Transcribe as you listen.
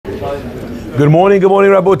Good morning,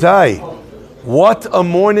 Rabotai. What a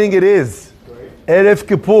morning it is. Erev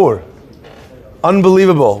Kippur.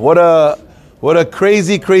 Unbelievable. What a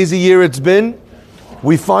crazy, crazy year it's been.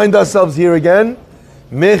 We find ourselves here again.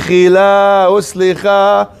 Mechila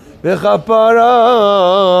uslicha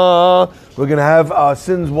v'chapara. We're going to have our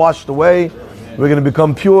sins washed away. We're going to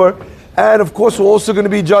become pure. And of course, we're also going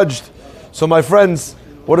to be judged. So my friends,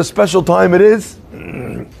 what a special time it is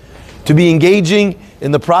to be engaging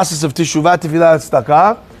in the process of teshuvah, tefillah,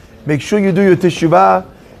 tzedakah. Make sure you do your teshuvah.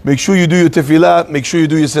 Make sure you do your tefillah. Make sure you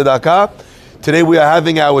do your tzedakah. Today we are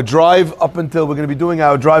having our drive up until we're going to be doing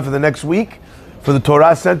our drive for the next week for the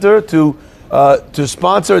Torah Center to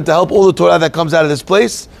sponsor and to help all the Torah that comes out of this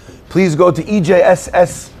place. Please go to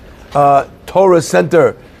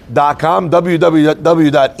EJSSTorahCenter.com,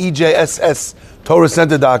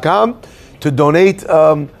 www.EJSSTorahCenter.com to donate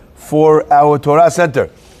for our Torah Center.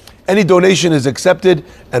 Any donation is accepted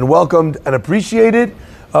and welcomed and appreciated.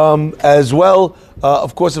 As well,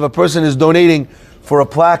 of course, if a person is donating for a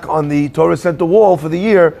plaque on the Torah Center wall for the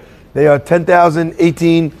year, they are 10,000,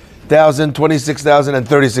 18,000, 26,000, and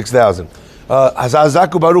 36,000.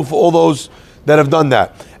 Hazaku Baruch for all those that have done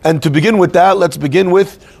that. And to begin with that, let's begin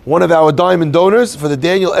with one of our diamond donors for the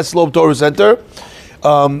Daniel S. Loeb Torah Center.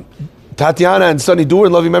 Tatiana and Sonny Dur,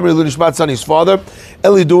 in loving memory of Lunishmat, Sonny's father,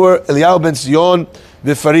 Eli Dur, Eliyahu Ben Sion,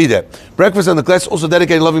 V'Faride. Breakfast on the class also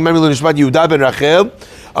dedicated in loving memory of Lunishmat Yehuda Ben Rachel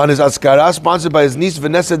on his Askara, sponsored by his niece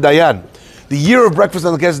Vanessa Dayan. The year of breakfast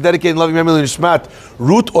on the class is dedicated in loving memory of Lunishmat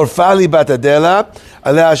Ruth Orfali Batadela,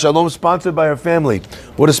 Alea Shalom, sponsored by her family.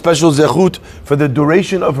 What a special zechut for the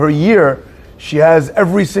duration of her year. She has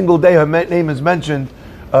every single day her name is mentioned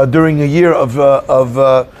during a year of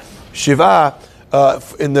Shiva.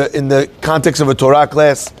 In the context of a Torah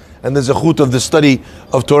class and the zechut of the study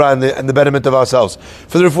of Torah and the betterment of ourselves.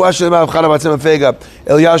 For the refuah shlema of Chana Batzem Fega,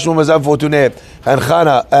 Eliyahu Mazav Fortuné, and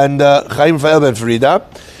Chana and Chaim Rafael Ben Farida.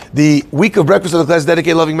 The week of breakfast of the class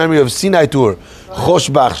dedicated loving memory of Sinai Tur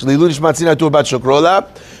Choshbach Shlilu Nishmat Sinai Tur Bat Shokrola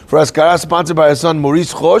for Askara, sponsored by her son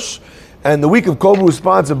Maurice Chosh, and the week of Kobru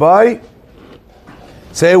sponsored by,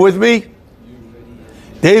 say it with me,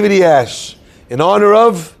 David Yash, in honor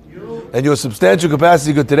of and your substantial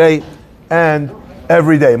capacity good today and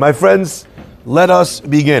every day. My friends, let us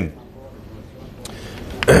begin.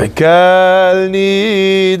 Kal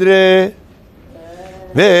Nidrei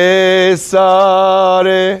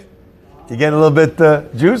Vesare. You getting a little bit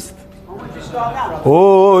juiced?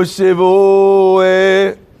 Oh,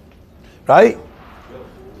 Shivoe. Right?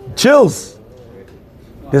 Chills.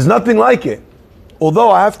 There's nothing like it.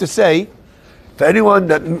 Although I have to say, for anyone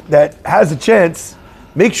that has a chance,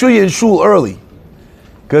 make sure you're in shul early,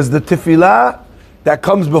 because the tefillah that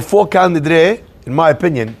comes before Kal Nidrei, in my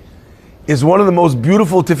opinion, is one of the most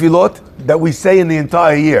beautiful tefillot that we say in the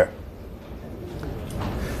entire year.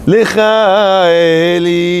 Lecha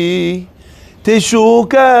Eli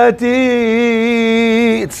Teshukati.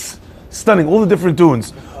 It's stunning, all the different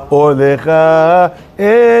tunes. Or Lecha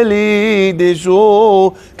Eli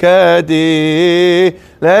Teshukati.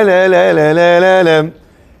 La la la la la la la.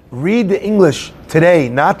 Read the English today,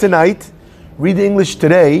 not tonight. Read the English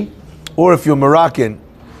today, or if you're Moroccan,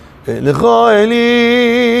 or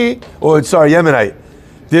sorry, Yemenite.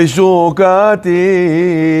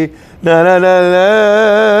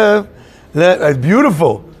 It's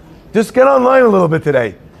beautiful. Just get online a little bit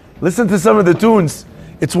today. Listen to some of the tunes.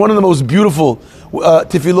 It's one of the most beautiful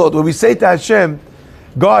tefillot, where we say to Hashem,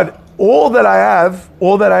 God, all that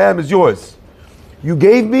I am is yours. You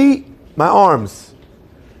gave me my arms.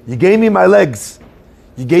 You gave me my legs.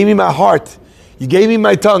 You gave me my heart. You gave me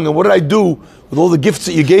my tongue. And what did I do with all the gifts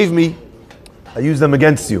that you gave me? I used them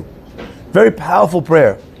against you. Very powerful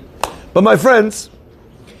prayer. But my friends,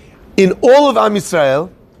 in all of Am Yisrael,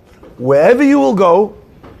 wherever you will go,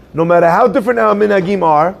 no matter how different our minhagim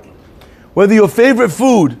are, whether your favorite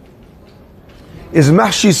food is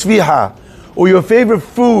mahshi sviha, or your favorite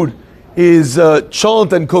food is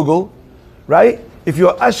cholent and kugel, right? If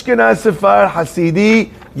you're Ashkenaz, Sefar,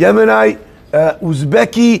 Hasidi, Yemenite,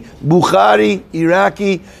 Uzbeki, Bukhari,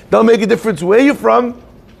 Iraqi, don't make a difference where you're from.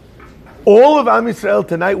 All of Am Yisrael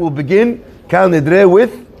tonight will begin Kal Nidrei will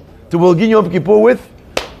begin Yom Kippur with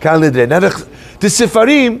Kal Nidrei. Now the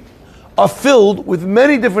Sefarim are filled with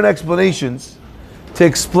many different explanations to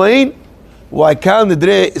explain why Kal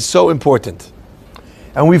Nidrei is so important.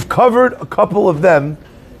 And we've covered a couple of them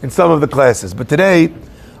in some of the classes. But today,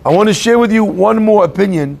 I want to share with you one more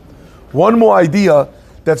opinion, one more idea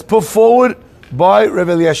that's put forward by Rav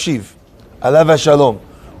Eliashiv, Alav Shalom,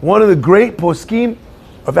 one of the great poskim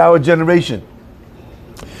of our generation.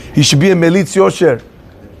 He should be a Melitz Yosher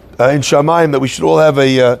in Shamayim, that we should all have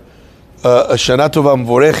a a Shana Tova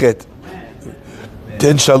Mvorechet.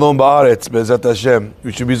 Ten Shalom Ba'aretz, Be'ezat Hashem.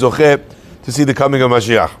 We should be zocheh to see the coming of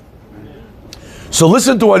Mashiach. So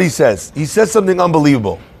listen to what he says. He says something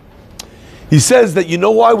unbelievable. He says that you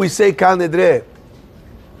know why we say Kal Nidrei?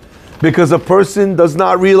 Because a person does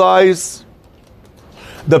not realize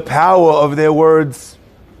the power of their words.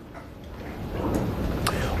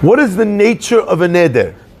 What is the nature of a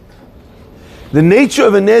neder? The nature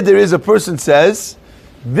of a neder is a person says,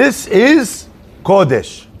 this is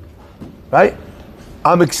Kodesh. Right?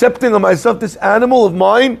 I'm accepting of myself, this animal of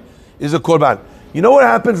mine is a korban. You know what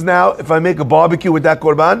happens now if I make a barbecue with that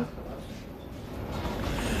korban?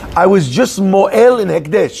 I was just mo'el in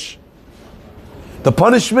Hekdesh. The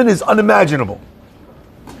punishment is unimaginable.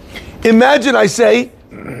 Imagine I say,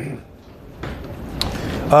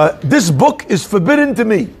 this book is forbidden to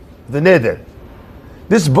me, the neder.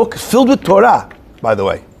 This book is filled with Torah, by the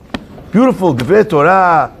way. Beautiful, Divrei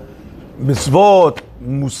Torah, Mitzvot,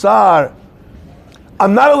 Musar.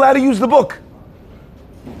 I'm not allowed to use the book.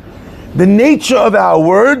 The nature of our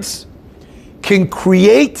words can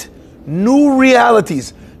create new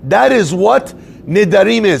realities. That is what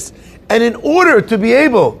Nidarim is. And in order to be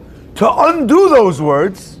able to undo those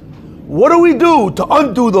words, what do we do to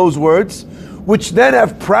undo those words, which then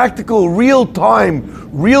have practical, real-time,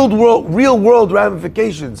 real-world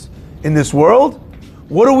ramifications in this world?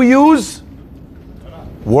 What do we use?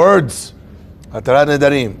 Words. Hatarat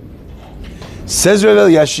Nidarim. Says Rav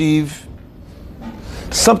Yashiv,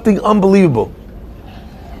 something unbelievable.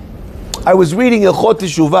 I was reading Ilchot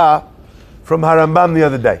Teshuvah from Harambam the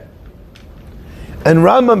other day. And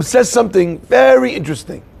Rambam says something very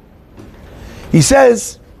interesting. He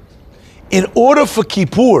says, in order for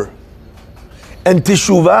Kippur and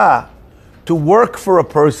Teshuvah to work for a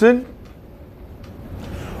person,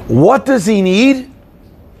 what does he need?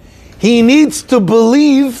 He needs to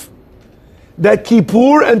believe that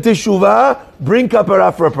Kippur and Teshuvah bring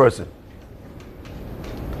kapara for a person.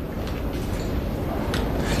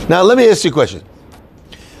 Now let me ask you a question.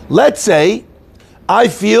 Let's say I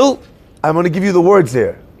feel, I'm going to give you the words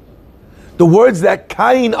here. The words that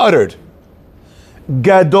Cain uttered.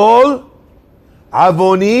 Gadol,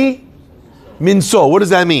 Avoni, Minso. What does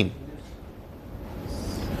that mean?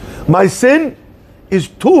 My sin is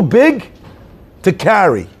too big to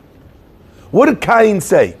carry. What did Cain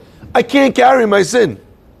say? I can't carry my sin.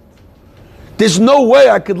 There's no way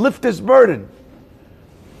I could lift this burden.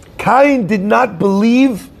 Cain did not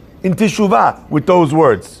believe in Teshuvah with those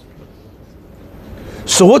words.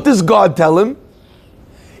 So what does God tell him?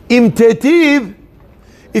 Im tetiv,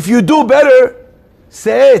 if you do better,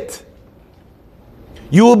 say it.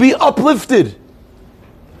 You will be uplifted.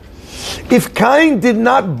 If Cain did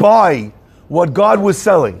not buy what God was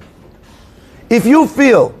selling, if you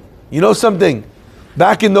feel, you know something,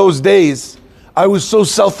 back in those days, I was so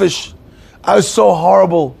selfish, I was so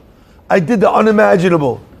horrible, I did the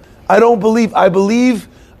unimaginable, I believe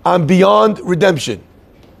I'm beyond redemption.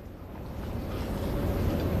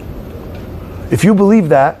 If you believe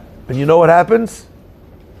that, then you know what happens?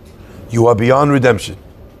 You are beyond redemption.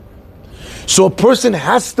 So a person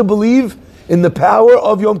has to believe in the power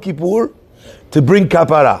of Yom Kippur to bring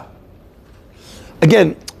kapara.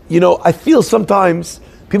 Again, I feel sometimes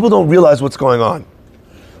people don't realize what's going on.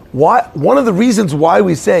 Why? One of the reasons why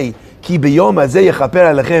we say Ki b'yom hazeh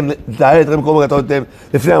yechaper alechem l'taharet kol b'chatotem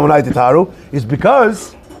lefnei Adonai titaharu is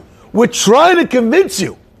because we're trying to convince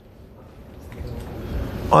you.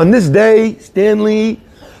 On this day, Stanley,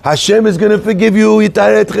 Hashem is going to forgive you.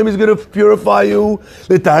 Yitaharet etchem is going to purify you.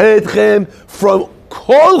 L'taharet etchem from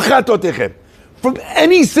kol chatotechem, from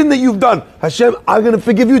any sin that you've done. Hashem, I'm going to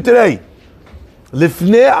forgive you today.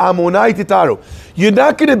 Lifnei Adonai titaharu. You're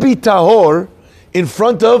not going to be tahor in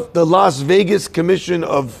front of the Las Vegas Commission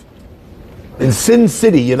in Sin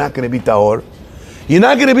City. You're not going to be tahor. You're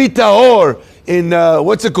not going to be tahor in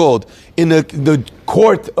in the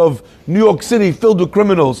court of New York City filled with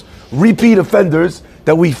criminals, repeat offenders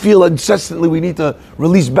that we feel incessantly we need to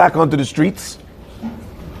release back onto the streets.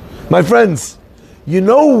 My friends, you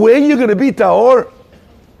know where you're going to be tahor?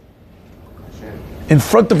 In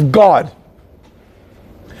front of God.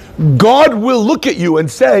 God will look at you and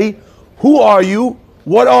say, who are you?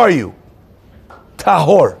 What are you?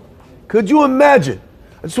 Tahor. Could you imagine?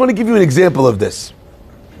 I just want to give you an example of this.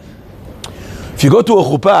 If you go to a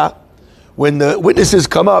chuppah, when the witnesses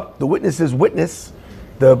come up, the witnesses witness,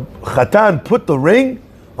 the chatan put the ring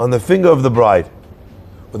on the finger of the bride.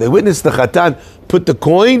 When they witness the chatan put the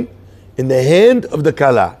coin in the hand of the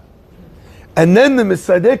kala. And then the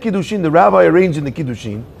Misadeh Kiddushin, the rabbi arranging the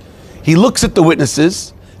Kiddushin, he looks at the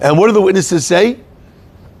witnesses, and what do the witnesses say?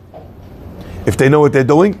 If they know what they're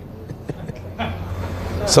doing?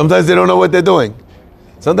 Sometimes they don't know what they're doing.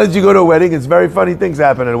 Sometimes you go to a wedding, it's very funny things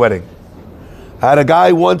happen at a wedding. I had a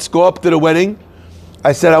guy once go up to the wedding.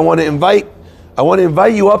 I said, I want to invite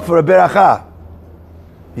you up for a beracha.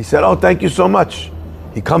 He said, oh, thank you so much.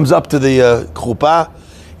 He comes up to the chuppah.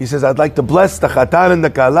 He says, I'd like to bless the chatan and the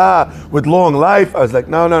kala with long life. I was like,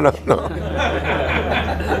 no.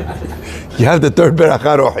 You have the third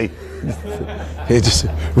beracha, Rohi. Hey, just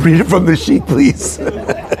read it from the sheet, please.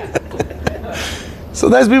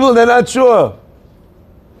 Sometimes people, they're not sure.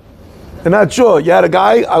 They're not sure. You had a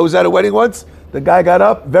guy, I was at a wedding once, the guy got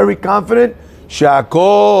up, very confident.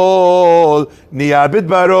 Shakol niyabit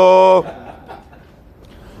baro.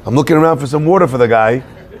 I'm looking around for some water for the guy.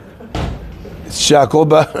 Shakol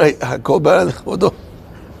baro.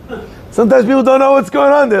 Sometimes people don't know what's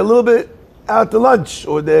going on. They're a little bit out to lunch,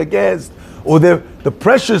 or they're gassed, or the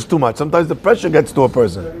pressure's too much. Sometimes the pressure gets to a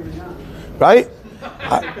person. Right?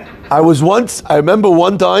 I remember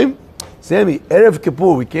one time, Sammy, Erev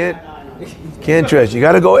Kippur, we can't trash. You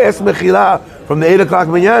gotta go ask Mechila from the 8 o'clock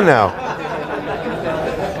minyan now.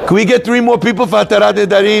 Can we get 3 more people for Atarat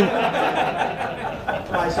Nedarim?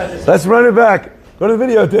 Let's run it back. Go to the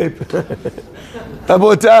videotape.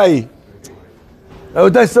 Rabotai,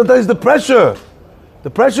 sometimes the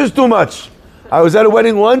pressure's too much. I was at a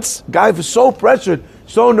wedding once, guy was so pressured,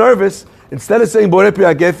 so nervous, instead of saying Borei Pri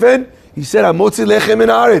HaGefen, he said, Amotzi lechem min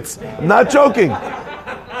haaretz. I'm not joking.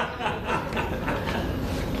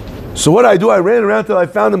 So what I do, I ran around till I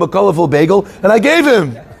found him a colorful bagel, and I gave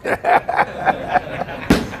him.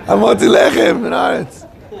 Amotzi lechem min haaretz.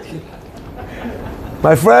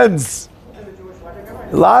 My friends,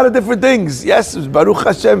 a lot of different things. Yes, Baruch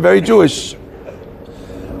Hashem, very Jewish.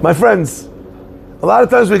 My friends, a lot of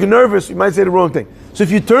times we get nervous, you might say the wrong thing. So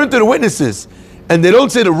if you turn to the witnesses, and they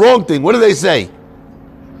don't say the wrong thing, what do they say?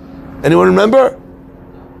 Anyone remember?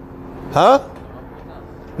 Huh?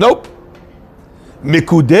 Nope.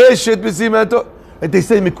 Mikudeshet b'simanto. And they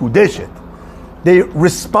say mikudeshet. They're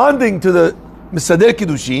responding to the Misader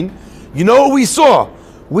Kiddushin. You know what we saw?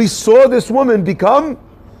 We saw this woman become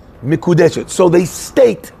mikudeshet. So they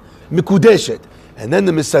state mikudeshet. And then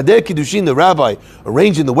the Misader Kiddushin, the rabbi,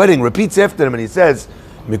 arranging the wedding, repeats after them and he says,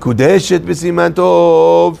 mikudeshet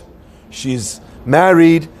b'simantov. She's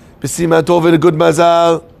married. B'simantov in a good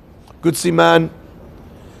mazal. Good siman.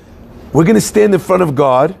 We're going to stand in front of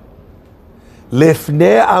God.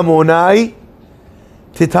 Lefnei Amonai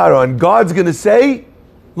Titaro. And God's going to say,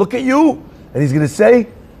 look at you. And he's going to say,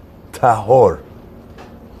 Tahor.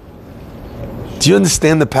 Do you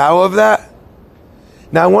understand the power of that?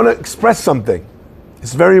 Now I want to express something.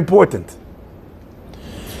 It's very important.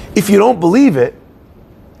 If you don't believe it,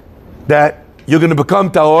 that you're going to become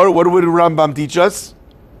Tahor, what would the Rambam teach us?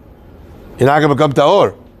 You're not going to become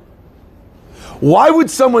Tahor. Why would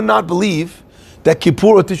someone not believe that Kippur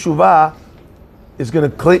or Teshuvah is going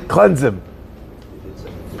to cleanse him?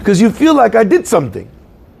 Because you feel like I did something.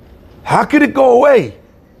 How could it go away?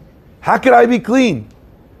 How could I be clean?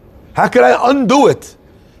 How could I undo it?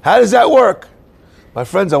 How does that work? My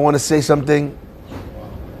friends, I want to say something.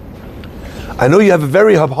 I know you have a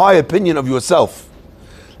very high opinion of yourself.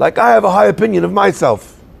 Like I have a high opinion of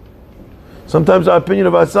myself. Sometimes our opinion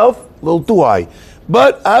of ourselves, a little too high.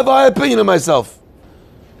 But I have a high opinion of myself.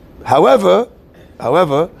 However,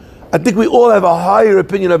 I think we all have a higher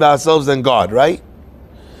opinion of ourselves than God, right?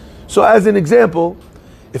 So as an example,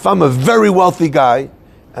 if I'm a very wealthy guy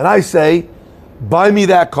and I say, buy me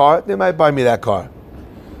that car, they might buy me that car.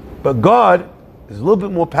 But God is a little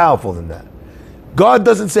bit more powerful than that. God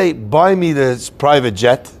doesn't say, buy me this private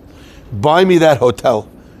jet, buy me that hotel,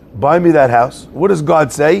 buy me that house. What does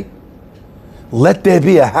God say? Let there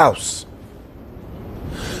be a house.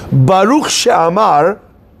 Baruch she'amar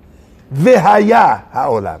v'haya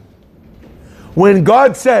ha'olam. When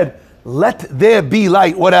God said, let there be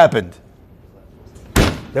light, what happened?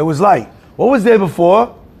 There was light. What was there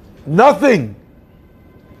before? Nothing.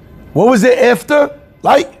 What was there after?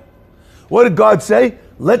 Light. What did God say?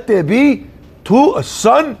 Let there be a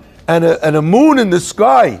sun and a moon in the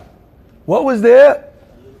sky. What was there?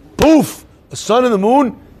 Poof! A sun and the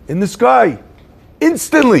moon in the sky.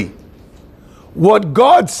 Instantly. What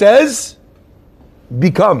God says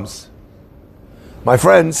becomes. My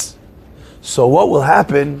friends, so what will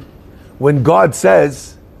happen when God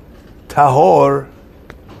says, Tahor?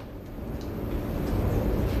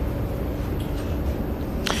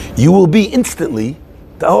 You will be instantly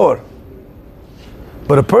Tahor.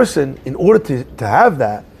 But a person, in order to have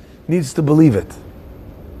that, needs to believe it.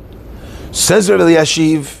 Says Rav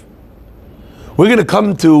Eliashiv, we're going to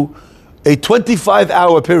come to a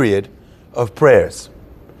 25-hour period of prayers.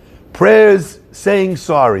 Prayers saying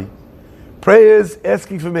sorry. Prayers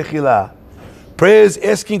asking for mechila. Prayers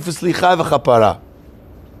asking for slicha v'chapara.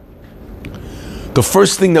 The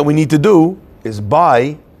first thing that we need to do is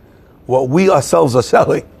buy what we ourselves are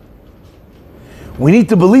selling. We need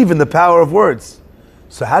to believe in the power of words.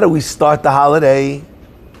 So how do we start the holiday?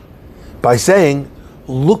 By saying,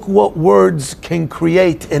 look what words can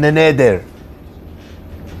create in an eder.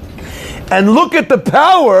 And look at the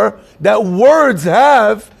power that words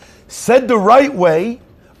have, said the right way,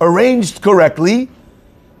 arranged correctly,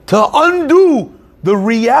 to undo the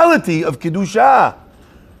reality of Kedusha,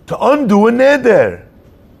 to undo a neder.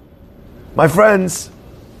 My friends,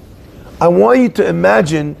 I want you to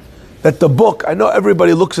imagine that the book, I know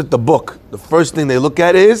everybody looks at the book. The first thing they look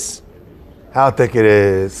at is how thick it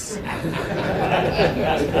is.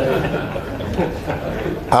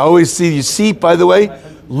 I always see, you see, by the way,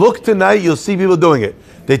 look tonight, you'll see people doing it.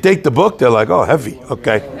 They take the book, they're like, oh, heavy,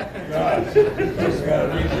 okay.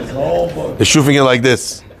 They're shooting it like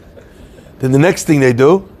this. Then the next thing they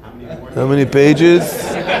do, how many pages?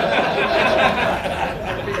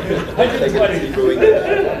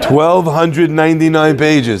 1,299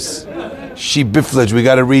 pages. She biffledge, we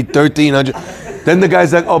got to read 1,300. Then the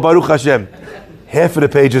guy's like, oh, Baruch Hashem. Half of the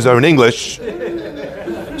pages are in English.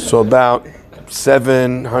 So about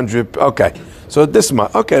 700, okay. So this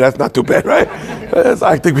month, okay, that's not too bad, right?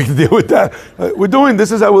 I think we can deal with that. We're doing,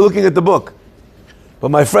 this is how we're looking at the book. But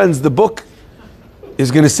my friends, the book is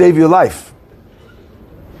going to save your life.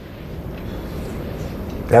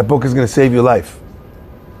 That book is going to save your life.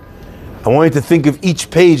 I want you to think of each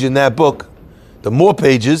page in that book. The more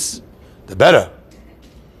pages, the better.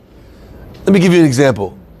 Let me give you an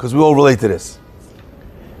example, because we all relate to this.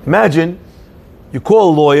 Imagine you call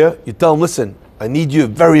a lawyer, you tell him, listen, I need you a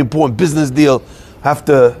very important business deal.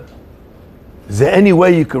 Is there any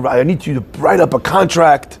way you could write? I need you to write up a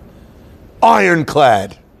contract,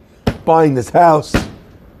 ironclad, buying this house.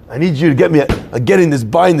 I need you to get me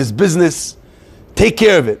buying this business. Take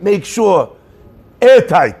care of it. Make sure,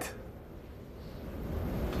 airtight.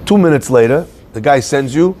 2 minutes later, the guy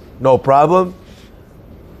sends you, no problem,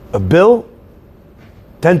 a bill,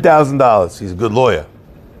 $10,000. He's a good lawyer.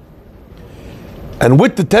 And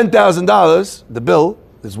with the $10,000, the bill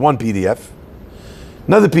is one PDF,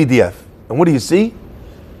 another PDF. And what do you see?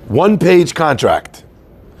 1-page contract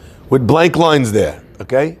with blank lines there,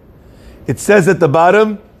 okay? It says at the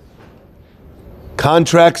bottom,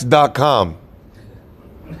 contracts.com.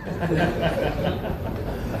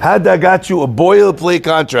 Had that got you a boilerplate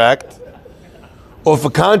contract, or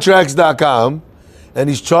for contracts.com, and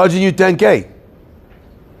he's charging you $10K.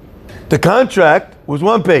 The contract was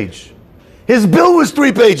 1 page. His bill was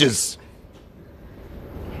 3 pages.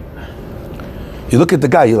 You look at the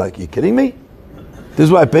guy, you're like, you kidding me? This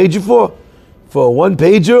is what I paid you for? For a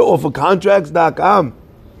 1-pager or for contracts.com?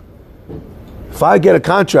 If I get a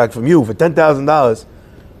contract from you for $10,000,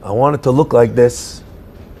 I want it to look like this.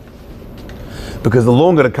 Because the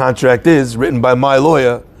longer the contract is, written by my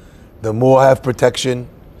lawyer, the more I have protection.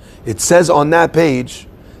 It says on that page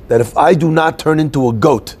that if I do not turn into a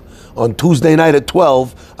goat on Tuesday night at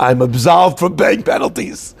 12, I'm absolved from paying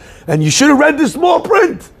penalties. And you should have read the small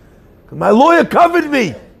print. My lawyer covered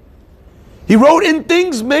me. He wrote in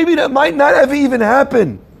things maybe that might not ever even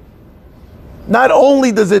happen. Not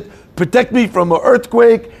only does it protect me from an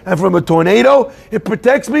earthquake and from a tornado, it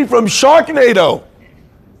protects me from Sharknado.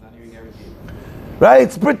 Right?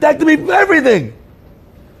 It's protecting me from everything.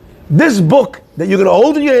 This book that you're going to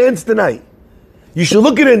hold in your hands tonight, you should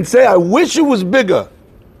look at it and say, I wish it was bigger.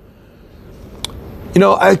 You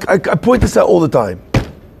know, I point this out all the time.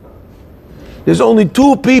 There's only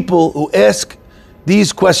 2 people who ask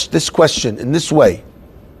this question in this way.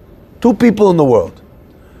 2 people in the world.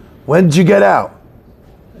 When did you get out?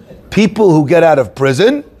 People who get out of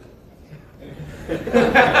prison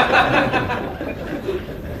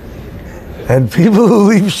and people who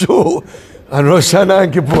leave shul on Rosh Hashanah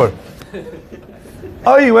and Kippur.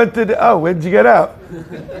 Oh, you went to when did you get out?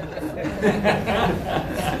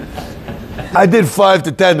 I did 5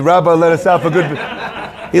 to 10. The rabbi let us out for good.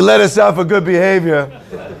 He let us out for good behavior.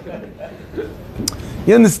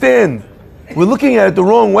 You understand? We're looking at it the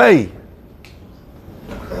wrong way.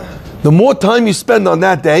 The more time you spend on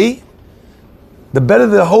that day, the better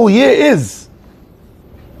the whole year is.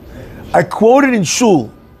 I quoted in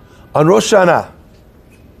shul on Rosh Hashanah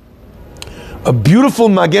a beautiful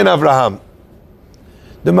Magen Avraham.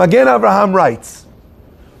 The Magen Avraham writes,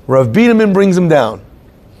 Rav Biederman brings him down.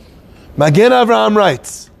 Magen Avraham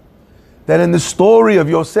writes that in the story of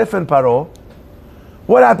Yosef and Paro,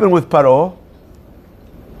 what happened with Paro?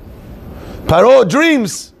 Paro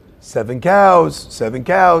dreams, 7 cows, 7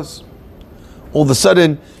 cows. All of a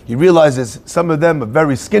sudden, he realizes some of them are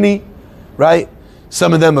very skinny, right?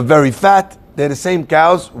 Some of them are very fat. They're the same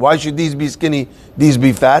cows. Why should these be skinny, these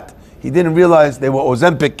be fat? He didn't realize they were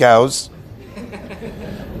Ozempic cows.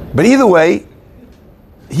 But either way,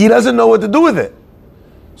 he doesn't know what to do with it.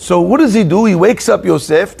 So what does he do? He wakes up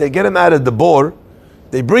Yosef. They get him out of the bor.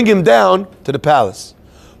 They bring him down to the palace.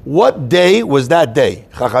 What day was that day?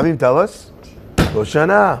 Chachamim tell us. Rosh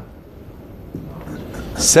Hashanah.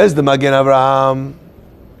 Says the Magen Avraham.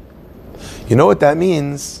 You know what that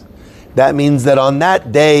means? That means that on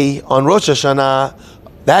that day, on Rosh Hashanah,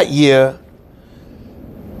 that year,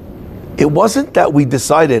 it wasn't that we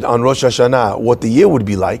decided on Rosh Hashanah what the year would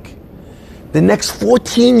be like. The next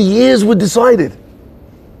 14 years were decided.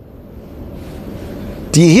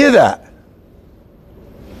 Do you hear that?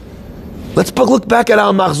 Let's look back at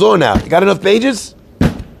our Machzor now. You got enough pages?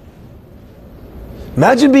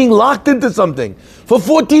 Imagine being locked into something for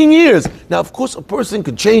 14 years. Now, of course, a person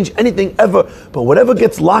could change anything ever, but whatever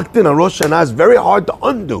gets locked in on Rosh Hashanah is very hard to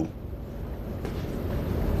undo.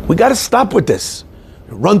 We got to stop with this.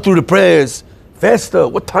 Run through the prayers faster.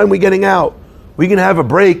 What time are we getting out? We can have a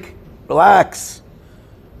break. Relax.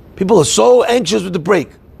 People are so anxious with the break.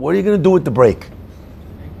 What are you going to do with the break?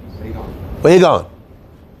 Where are you going?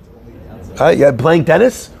 You're playing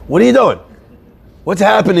tennis? What are you doing? What's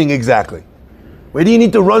happening exactly? Where do you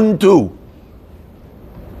need to run to?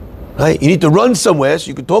 Right? You need to run somewhere so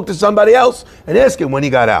you can talk to somebody else and ask him when he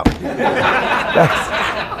got out.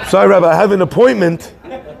 Sorry, Rabbi, I have an appointment.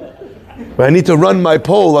 But I need to run my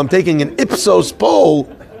poll. I'm taking an Ipsos poll.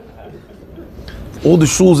 All the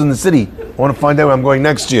shuls in the city. I want to find out where I'm going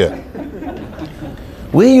next year.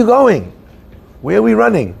 Where are you going? Where are we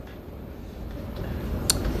running?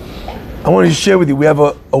 I want to share with you, we have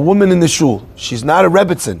a woman in the shul. She's not a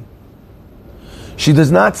Rebbitzin. She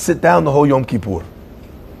does not sit down the whole Yom Kippur.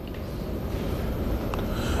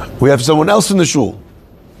 We have someone else in the shul.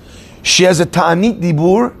 She has a ta'anit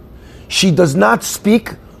dibur. She does not speak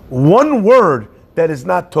one word that is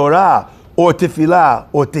not Torah or Tefillah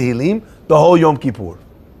or Tehillim the whole Yom Kippur.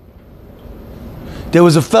 There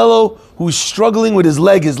was a fellow who was struggling with his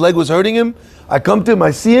leg. His leg was hurting him. I come to him,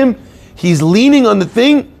 I see him. He's leaning on the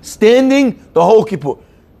thing, standing the whole Kippur.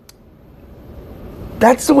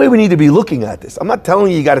 That's the way we need to be looking at this. I'm not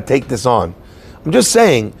telling you got to take this on. I'm just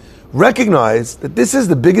saying, recognize that this is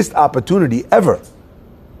the biggest opportunity ever.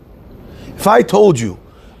 If I told you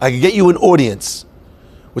I could get you an audience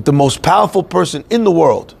with the most powerful person in the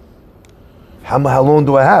world, how long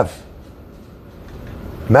do I have?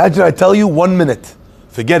 Imagine I tell you 1 minute.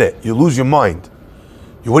 Forget it. You lose your mind.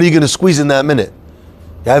 What are you going to squeeze in that minute?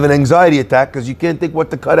 You have an anxiety attack because you can't think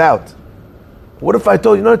what to cut out. What if I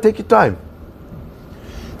told you, no, take your time.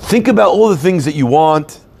 Think about all the things that you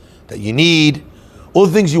want, that you need, all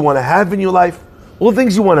the things you want to have in your life, all the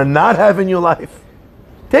things you want to not have in your life.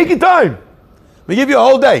 Take your time. Let me give you a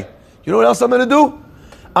whole day. You know what else I'm going to do?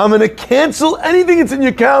 I'm going to cancel anything that's in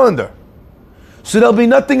your calendar. So there'll be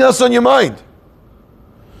nothing else on your mind.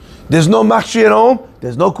 There's no machshi at home.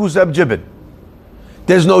 There's no kusab jibbin.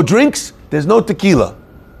 There's no drinks. There's no tequila.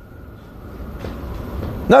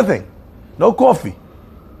 Nothing. No coffee.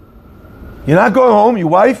 You're not going home. Your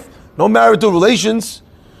wife. No marital relations.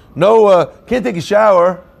 No, can't take a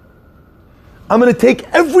shower. I'm going to take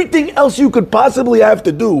everything else you could possibly have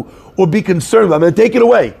to do or be concerned with. I'm going to take it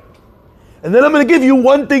away. And then I'm going to give you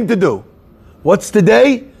one thing to do. What's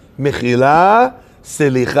today? Mechila,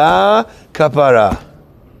 selicha, kapara.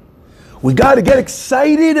 We got to get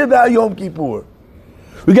excited about Yom Kippur.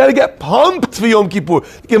 We got to get pumped for Yom Kippur.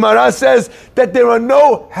 Gemara says that there are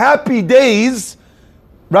no happy days,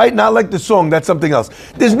 right? Not like the song, that's something else.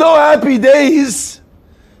 There's no happy days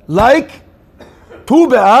like Tu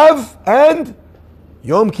B'Av and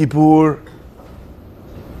Yom Kippur.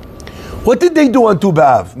 What did they do on Tu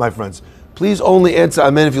B'Av, my friends? Please only answer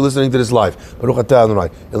Amen if you're listening to this live. Baruch atah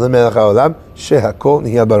Adonai. Elohim melech haolam, shehakol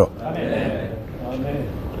nihya baro.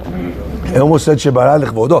 I almost said Shebara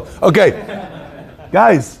L'chvodo. Okay.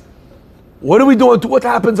 Guys, what do we do what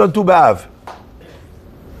happens on Tu B'Av?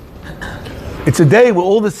 It's a day where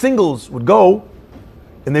all the singles would go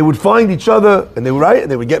and they would find each other and they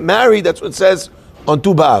would get married. That's what it says on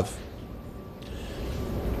Tu B'Av.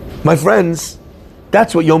 My friends,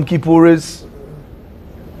 that's what Yom Kippur is.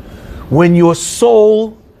 When your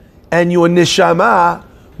soul and your neshama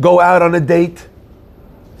go out on a date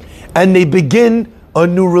and they begin a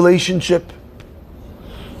new relationship.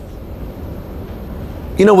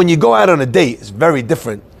 You know, when you go out on a date, it's very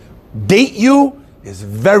different. Date you is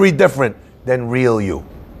very different than real you.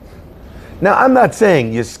 Now, I'm not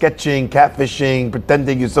saying you're sketching, catfishing,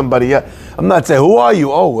 pretending you're somebody else. I'm not saying, who are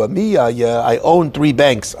you? Oh, me, I own 3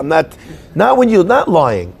 banks. Not when you're not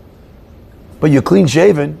lying, but you're clean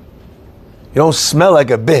shaven. You don't smell like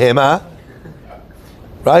a behemoth,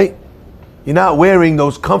 right? You're not wearing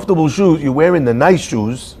those comfortable shoes. You're wearing the nice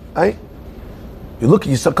shoes, right? You look at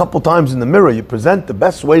yourself a couple times in the mirror. You present the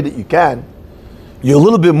best way that you can. You're a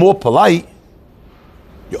little bit more polite.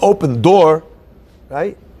 You open the door,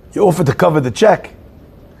 right? You offer to cover the check,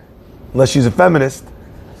 unless she's a feminist.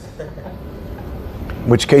 In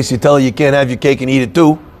which case you tell her you can't have your cake and eat it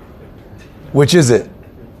too. Which is it?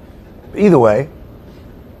 Either way,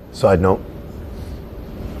 side note,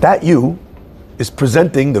 that you is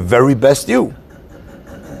presenting the very best you.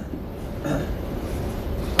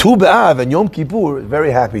 Tu B'Av and Yom Kippur is a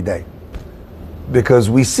very happy day, because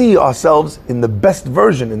we see ourselves in the best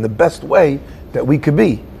version, in the best way that we could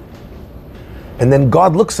be. And then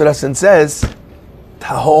God looks at us and says,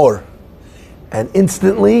 Tahor. And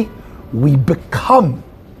instantly, we become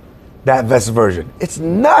that best version. It's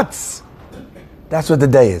nuts. That's what the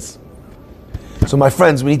day is. So my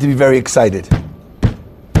friends, we need to be very excited.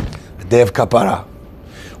 The day of Kapara.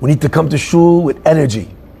 We need to come to shul with energy.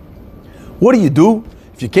 What do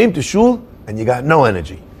if you came to shul and you got no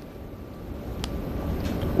energy?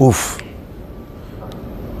 Oof.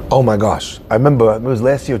 Oh my gosh. I remember, it was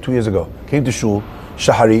last year or 2 years ago. Came to shul,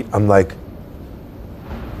 shaharit. I'm like,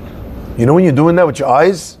 you know when you're doing that with your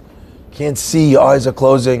eyes? Can't see, your eyes are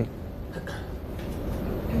closing.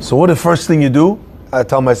 So what the first thing you do? I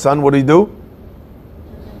tell my son, what do?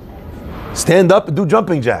 Stand up and do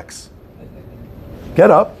jumping jacks. Get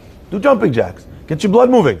up, do jumping jacks. Get your blood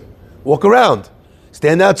moving. Walk around.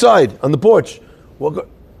 Stand outside on the porch.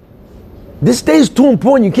 This day is too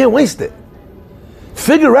important, you can't waste it.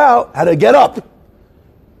 Figure out how to get up.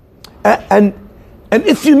 And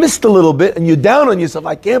if you missed a little bit and you're down on yourself,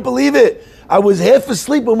 I can't believe it. I was half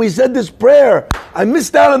asleep when we said this prayer. I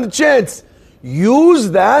missed out on the chance. Use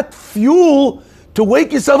that fuel to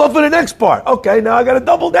wake yourself up for the next part. Okay, now I got to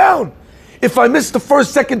double down. If I missed the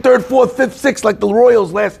first, second, third, fourth, fifth, sixth, like the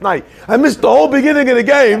Royals last night, I missed the whole beginning of the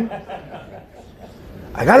game.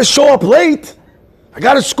 I got to show up late. I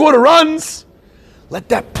got to score the runs. Let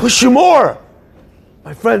that push you more.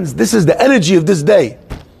 My friends, this is the energy of this day.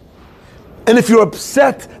 And if you're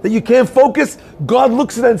upset that you can't focus, God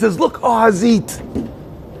looks at it and says, look, oh Hazit,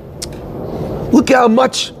 look how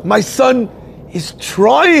much my son is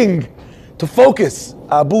trying to focus.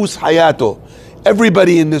 Abus Hayato.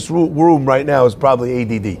 Everybody in this room right now is probably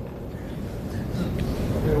ADD.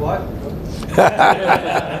 What?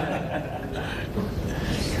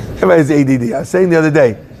 Everybody's ADD. I was saying the other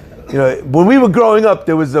day, when we were growing up,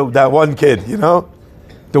 there was that one kid,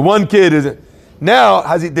 The one kid is...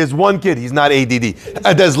 Now, there's one kid, he's not ADD.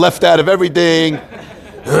 That's left out of everything.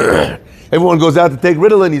 Everyone goes out to take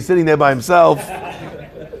Ritalin, he's sitting there by himself.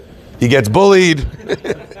 He gets bullied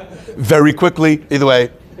very quickly, either way.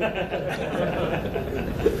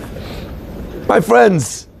 My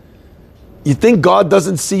friends, you think God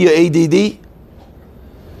doesn't see your ADD?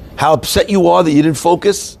 How upset you are that you didn't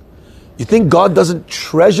focus? You think God doesn't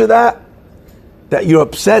treasure that? That you're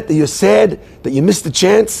upset, that you're sad, that you missed the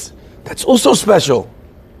chance? That's also special.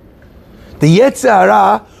 The Yetzer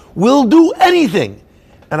Hara will do anything.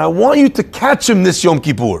 And I want you to catch him this Yom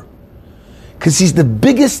Kippur. Because he's the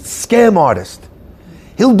biggest scam artist.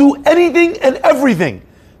 He'll do anything and everything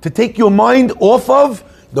to take your mind off of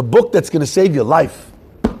the book that's going to save your life.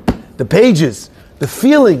 The pages, the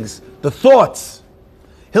feelings, the thoughts.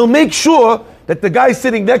 He'll make sure that the guy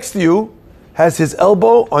sitting next to you has his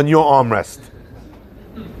elbow on your armrest.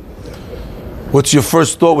 What's your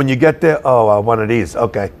first thought when you get there? Oh, one of these.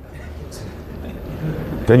 Okay.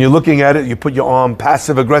 Then you're looking at it, you put your arm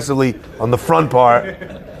passive-aggressively on the front part.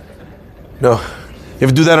 No. You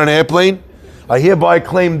ever do that on an airplane? I hereby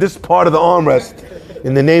claim this part of the armrest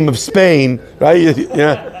in the name of Spain. Right?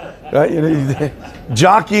 Right?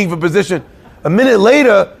 Jockeying for position. A minute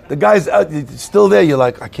later, the guy's still there. You're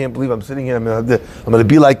like, I can't believe I'm sitting here. I'm going to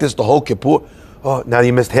be like this the whole Kippur. Oh, now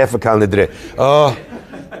you missed half a Kal Nidrei. Oh.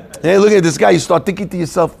 Hey, look at this guy. You start thinking to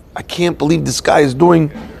yourself, I can't believe this guy is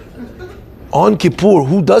doing on Kippur.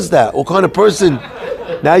 Who does that? What kind of person?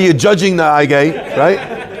 Now you're judging the guy, right?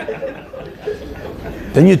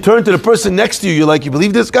 Then you turn to the person next to you. You're like, you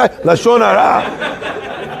believe this guy? Lashon Hara.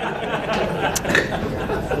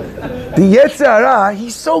 The Yetzer Hara,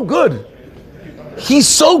 he's so good. He's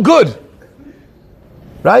so good.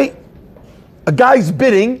 Right? A guy's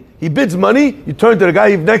bidding. He bids money. You turn to the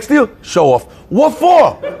guy next to you. Show off. What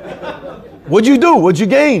for? What'd you do? What'd you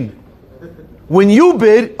gain? When you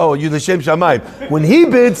bid, oh, you l'shem shamayim. When he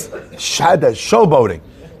bids, shada, showboating.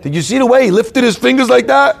 Did you see the way he lifted his fingers like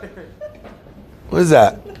that? What is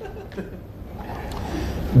that?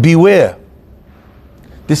 Beware.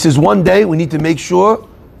 This is one day we need to make sure.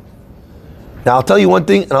 Now I'll tell you one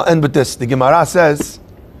thing and I'll end with this. The Gemara says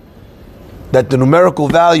that the numerical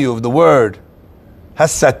value of the word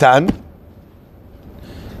has-satan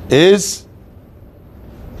is,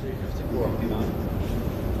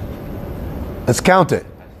 let's count it.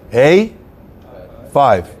 A,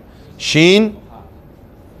 5. Shin,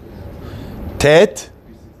 Tet,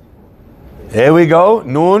 here we go.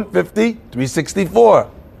 Nun, 50, 364.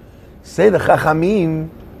 Say the Chachamim,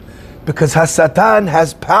 because has-satan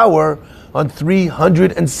has power on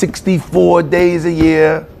 364 days a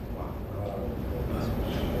year.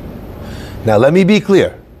 Now let me be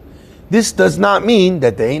clear. This does not mean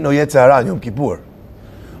that there ain't no Yetzer Hara on Yom Kippur.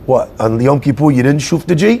 What, on Yom Kippur you didn't shuf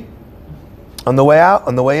the G? On the way out,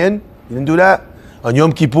 on the way in? You didn't do that? On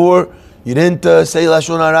Yom Kippur you didn't say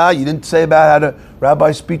Lashon Hara? You didn't say about how the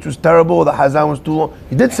rabbi's speech was terrible or the Hazan was too long?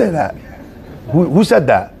 You did say that. Who said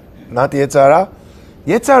that? Not the Yetzer Hara?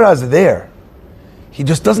 The Yetzer Hara is there. He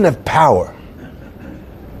just doesn't have power.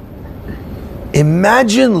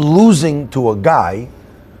 Imagine losing to a guy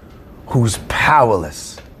who's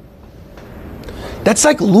powerless. That's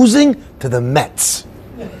like losing to the Mets.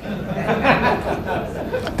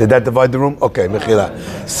 Did that divide the room? Okay, Mechila.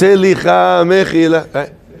 Selicha, Mechila.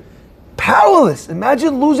 Right? Powerless.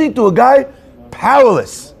 Imagine losing to a guy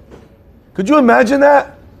powerless. Could you imagine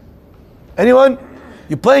that? Anyone?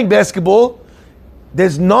 You're playing basketball.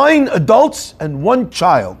 There's 9 adults and 1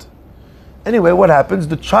 child. Anyway, what happens?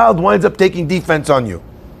 The child winds up taking defense on you.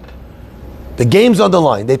 The game's on the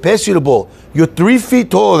line. They pass you the ball. You're 3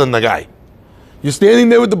 feet taller than the guy. You're standing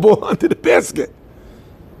there with the ball under the basket.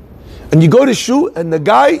 And you go to shoot and the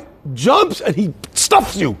guy jumps and he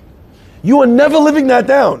stuffs you. You are never living that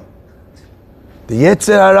down. The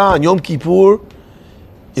Yetzer Hara on Yom Kippur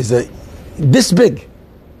is this big.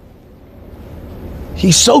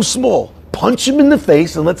 He's so small. Punch him in the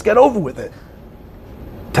face and let's get over with it.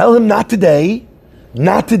 Tell him not today, and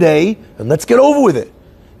let's get over with it.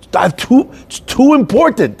 It's too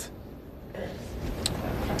important.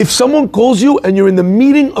 If someone calls you and you're in the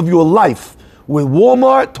meeting of your life with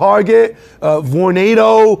Walmart, Target,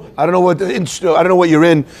 Vornado, I don't know what you're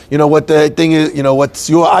in. You know what the thing is. You know what's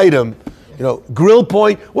your item. You know, Grill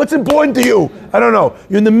Point. What's important to you? I don't know.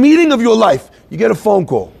 You're in the meeting of your life. You get a phone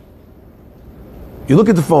call. You look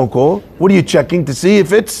at the phone call. What are you checking to see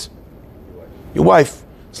if it's your wife?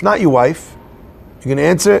 It's not your wife. You're going to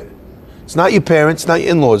answer it. It's not your parents. It's not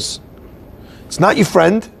your in-laws. It's not your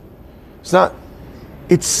friend.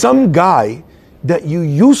 It's some guy that you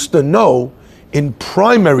used to know in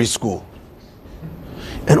primary school.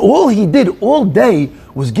 And all he did all day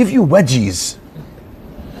was give you wedgies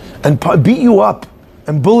and beat you up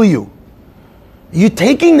and bully you. You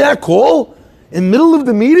taking that call in the middle of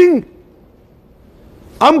the meeting?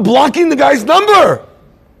 I'm blocking the guy's number.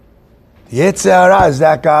 The Yetzer Hara is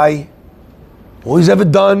that guy. All he's ever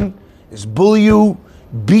done is bully you,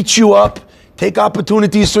 beat you up, take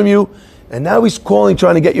opportunities from you, and now he's calling,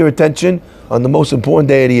 trying to get your attention on the most important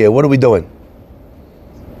day of the year. What are we doing?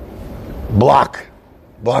 Block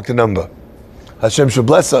the number. Hashem should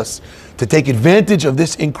bless us to take advantage of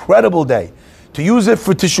this incredible day, to use it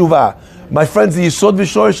for teshuvah. My friends, the Yisod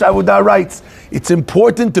V'Shorish Avodah writes, it's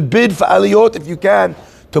important to bid for aliyot if you can,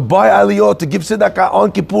 to buy aliyot, to give tzedakah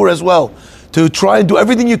on Kippur as well, to try and do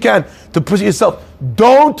everything you can to push yourself.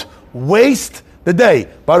 Don't waste the day.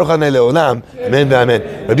 Baruch Hanei Le'olam. Amen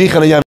v'amen. Rabbi Chananya